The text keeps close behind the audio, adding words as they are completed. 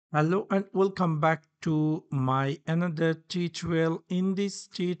Hello and welcome back to my another tutorial. In this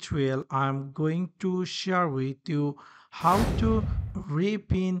tutorial, I'm going to share with you how to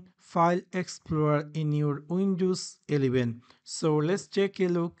repin File Explorer in your Windows 11. So let's take a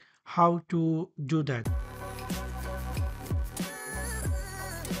look how to do that.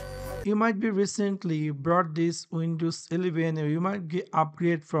 You might be recently brought this Windows 11 or you might get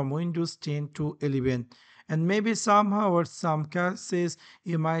upgrade from Windows 10 to 11, and maybe somehow or some cases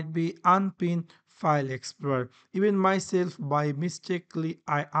you might be unpin File Explorer. Even myself, by mistakenly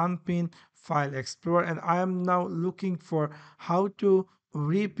I unpin File Explorer, and I am now looking for how to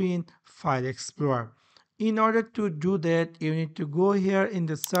repin File Explorer. In order to do that, you need to go here in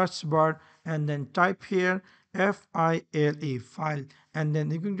the search bar and then type here file, and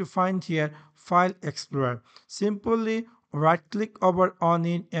then you're going to find here File Explorer. Simply right click over on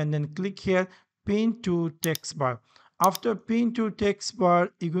it and then click here pin to text bar. After pin to text bar,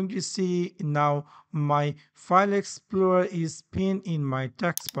 you're going to see now my File Explorer is pinned in my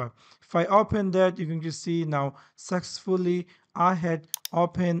text bar. If I open that, you're going to see now successfully I had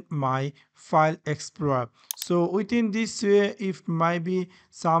opened my File Explorer. So within this way, if might be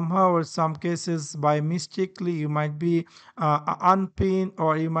somehow or some cases by mistakenly you might be unpin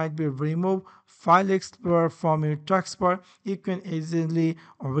or you might be remove File Explorer from your taskbar, you can easily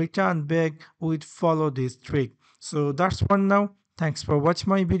return back with follow this trick. So that's one now. Thanks for watching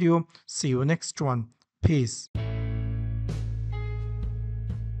my video. See you next one. Peace.